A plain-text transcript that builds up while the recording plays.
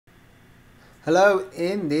Hello,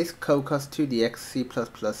 in this Cocos2d-x C++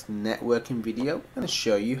 networking video, I'm going to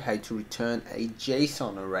show you how to return a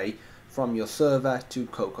JSON array from your server to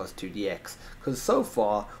Cocos2d-x. Because so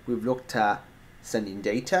far we've looked at sending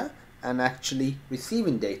data and actually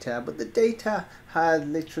receiving data, but the data has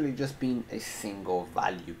literally just been a single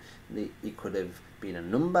value. It could have been a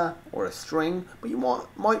number or a string, but you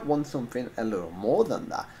might want something a little more than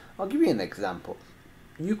that. I'll give you an example.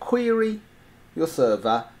 You query your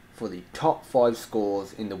server for the top 5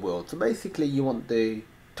 scores in the world. So basically you want the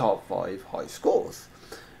top 5 high scores.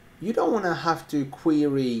 You don't want to have to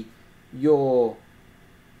query your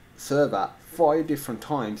server 5 different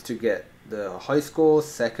times to get the high scores,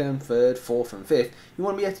 second, third, fourth and fifth. You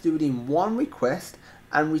want to be able to do it in one request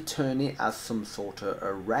and return it as some sort of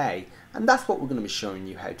array. And that's what we're going to be showing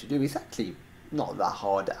you how to do. It's actually not that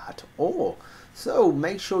hard at all. So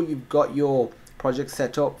make sure you've got your project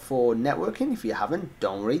set up for networking. If you haven't,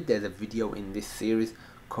 don't worry, there's a video in this series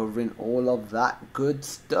covering all of that good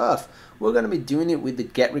stuff. We're going to be doing it with the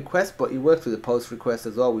GET request, but it works with the POST request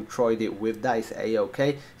as well. We've tried it with that. It's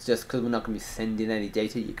a-okay. It's just because we're not going to be sending any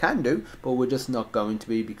data. You can do, but we're just not going to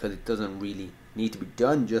be, because it doesn't really need to be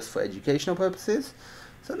done just for educational purposes.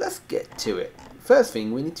 So let's get to it. First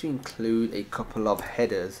thing, we need to include a couple of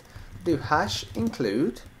headers. Do hash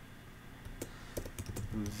include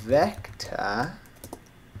vector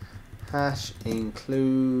hash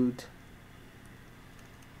include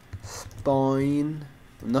spine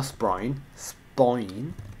 /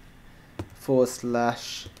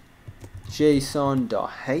 JSON.h.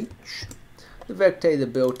 The vector is a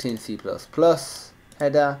built-in C++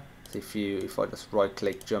 header. So if I just right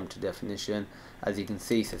click, jump to definition, as you can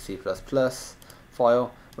see it's a C++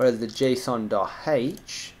 file, whereas the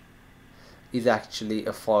JSON.h is actually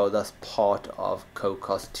a file that's part of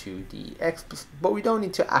Cocos2d-x, but we don't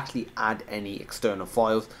need to actually add any external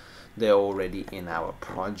files. They're already in our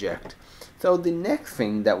project. So the next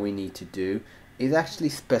thing that we need to do is actually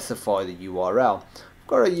specify the URL. I've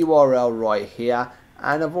got a URL right here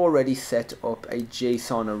and I've already set up a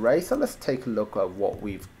JSON array. So let's take a look at what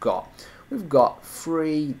we've got. We've got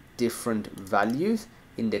 3 different values: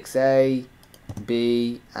 index A,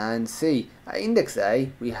 B and C. At index A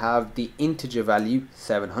we have the integer value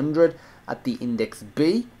 700. At the index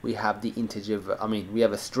B we have the we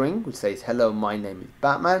have a string which says hello, my name is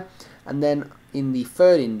Batman, and then in the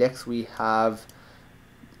third index we have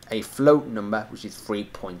a float number which is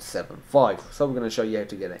 3.75. so we're going to show you how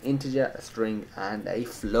to get an integer, a string and a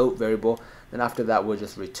float variable. Then after that we're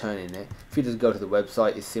just returning it. If you just go to the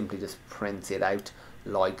website, it simply just prints it out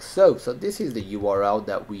like so. So this is the URL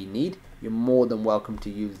that we need. You're more than welcome to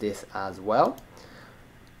use this as well.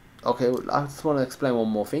 Okay, I just want to explain one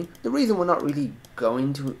more thing. The reason we're not really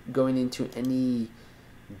going into any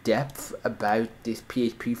depth about this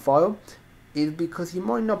PHP file is because you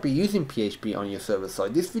might not be using PHP on your server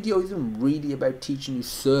side. This video isn't really about teaching you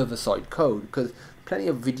server side code, because plenty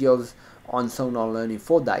of videos on Sonar Learning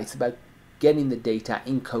for that. It's about getting the data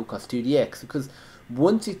in Cocos2d-x, because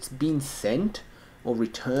once it's been sent or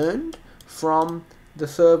returned from the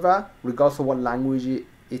server, regardless of what language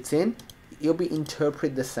it's in, it'll be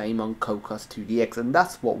interpreted the same on Cocos2d-x, and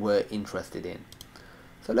that's what we're interested in.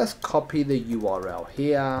 So let's copy the URL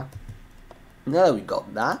here. Now that we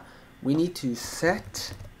got that, we need to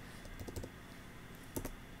set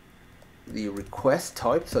the request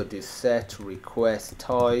type. So do set request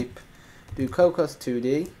type, do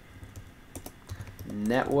Cocos2d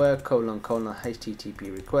network :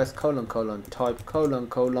 http request : type :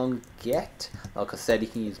 get. Like I said, you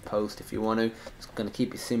can use post if you want to. Just going to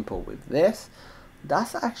keep it simple with this.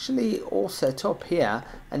 That's actually all set up here,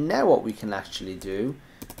 and now what we can actually do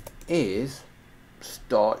is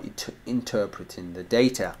start interpreting the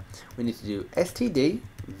data. We need to do std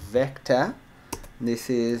vector, this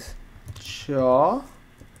is char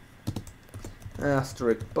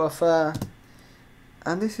asterisk buffer,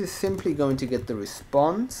 and this is simply going to get the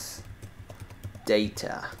response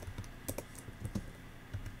data.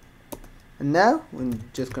 And now we're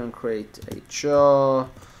just going to create a char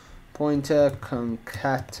pointer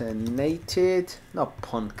concatenated, not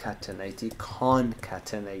concatenated,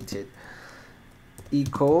 concatenated,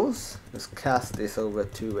 equals, let's cast this over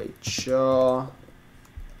to a char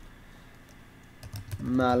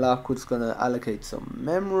malloc. We're just going to allocate some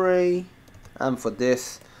memory, and for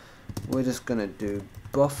this we're just going to do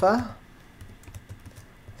buffer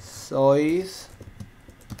size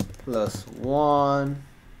 +1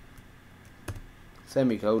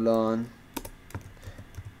 semicolon.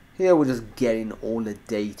 Here we're just getting all the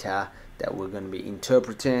data that we're going to be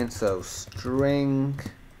interpreting. So string,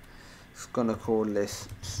 it's going to call this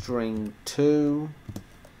string 2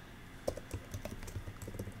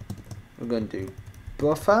 we're going to do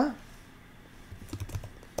buffer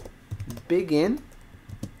begin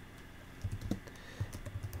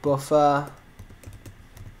buffer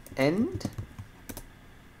end.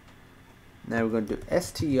 Now we're going to do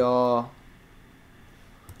str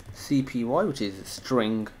cpy, which is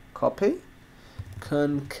string copy,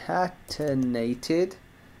 concatenated,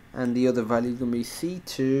 and the other value is going to be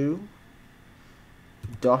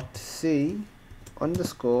c2.c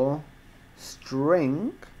underscore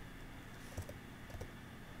string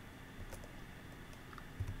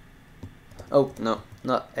oh no,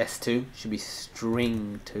 not s2, should be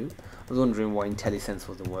string2. I was wondering why IntelliSense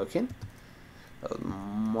wasn't working. That was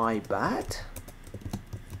my bad.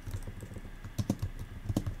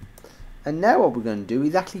 And now what we're going to do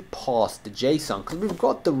is actually parse the JSON, because we've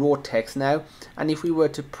got the raw text now, and if we were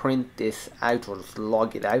to print this out or just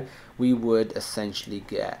log it out, we would essentially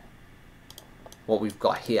get what we've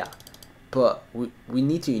got here. But we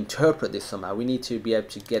need to interpret this somehow. We need to be able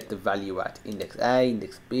to get the value at index A,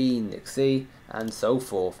 index B, index C, and so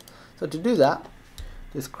forth. So to do that,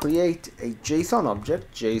 just create a JSON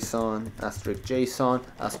object, JSON asterisk JSON.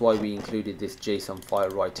 That's why we included this JSON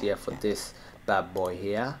file right here for this bad boy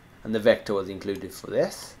here, and the vector was included for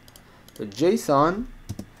this. So JSON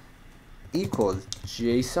equals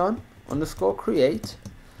JSON underscore create,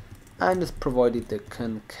 and it's provided the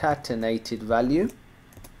concatenated value.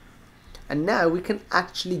 And now we can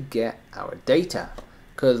actually get our data,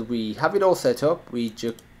 because we have it all set up. We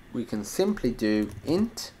can simply do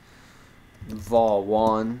int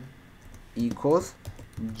var1 equals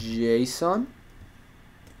JSON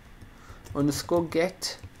underscore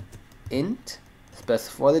get int,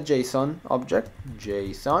 specify the JSON object,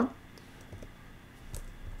 JSON.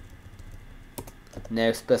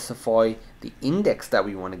 Now specify the index that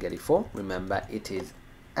we want to get it for. Remember, it is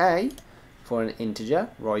A for an integer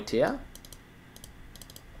right here.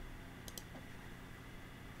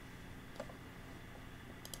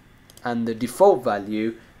 And the default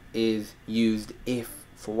value is used if,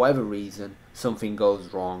 for whatever reason, something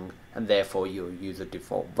goes wrong, and therefore you'll use a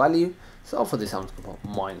default value. So for this, I'm going to put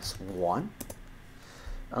 -1.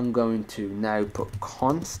 I'm going to now put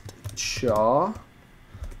const char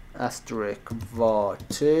asterisk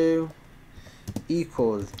var2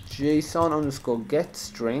 equals JSON underscore get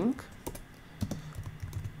string,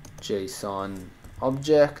 JSON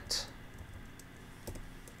object.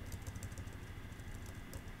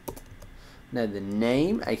 Now the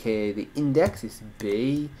name, aka the index, is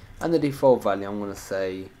B, and the default value, I'm going to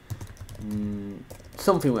say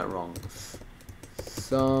something went wrong.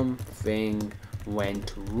 Something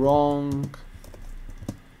went wrong.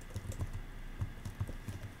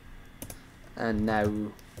 And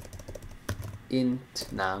now int,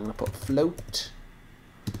 now I'm going to put float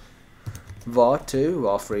var2,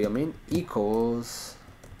 var3 I mean, equals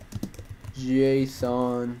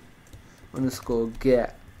JSON underscore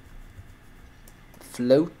get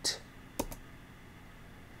float,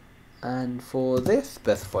 and for this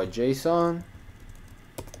specify JSON.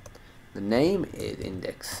 The name is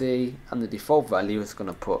index C, and the default value is going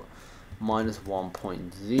to put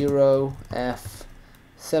 -1.0 f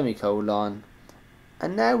semicolon.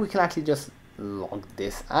 And now we can actually just log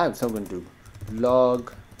this out. So I'm going to do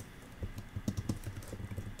log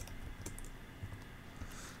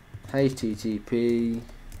http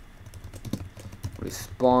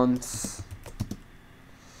response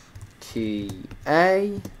key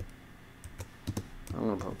A. I'm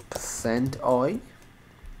going to put %i.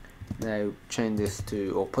 Now change this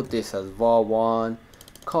to, or put this as var1,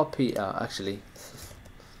 copy, actually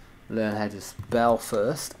learn how to spell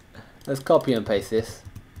first. Let's copy and paste this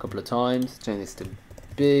a couple of times, change this to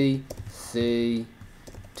B, C,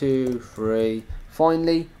 2, 3.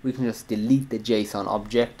 Finally, we can just delete the JSON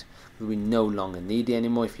object because we no longer need it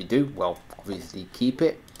anymore. If you do, well, obviously keep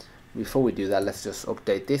it. Before we do that, let's just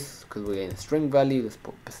update this because we're getting a string value. Let's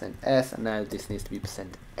put %s, and now this needs to be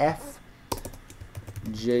 %f.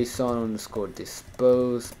 JSON underscore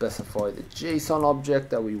dispose, specify the JSON object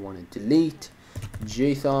that we want to delete,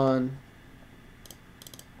 JSON,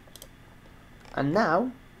 and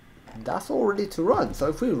now that's all ready to run. So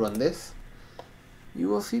if we run this, you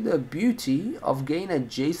will see the beauty of getting a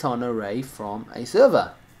JSON array from a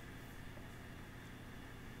server.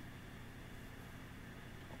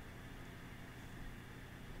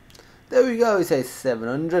 There we go, it says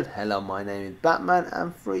 700. Hello, my name is Batman,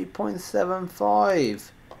 and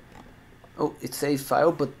 3.75. Oh, it says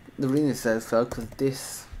failed, but the reason it says failed because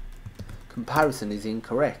this comparison is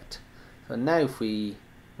incorrect. So now if we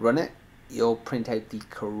run it, you'll print out the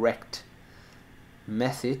correct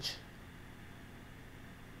message.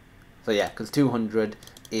 So yeah, because 200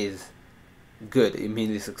 is good, it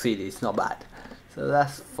means it succeeded, it's not bad. So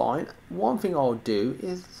that's fine. One thing I'll do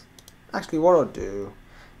is, actually what I'll do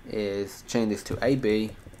is change this to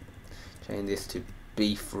AB, change this to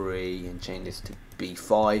B3 and change this to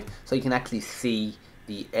B5, so you can actually see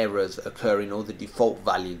the errors occurring or the default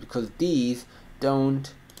values, because these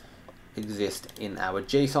don't exist in our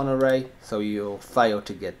JSON array, so you'll fail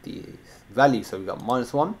to get these values. So we got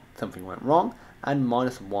 -1, something went wrong, and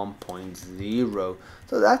 -1.0.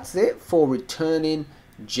 So that's it for returning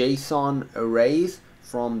JSON arrays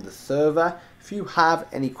from the server. If you have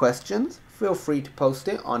any questions, feel free to post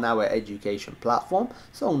it on our education platform,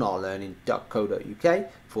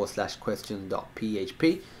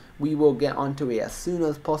 sonarlearning.co.uk/questions.php. We will get onto it as soon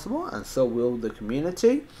as possible, and so will the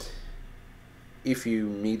community. If you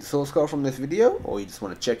need the source code from this video or you just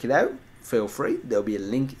want to check it out, feel free. There'll be a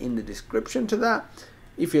link in the description to that.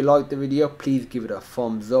 If you liked the video, please give it a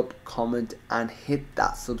thumbs up, comment, and hit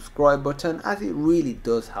that subscribe button, as it really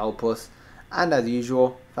does help us. And as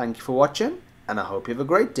usual, thank you for watching, and I hope you have a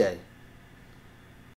great day.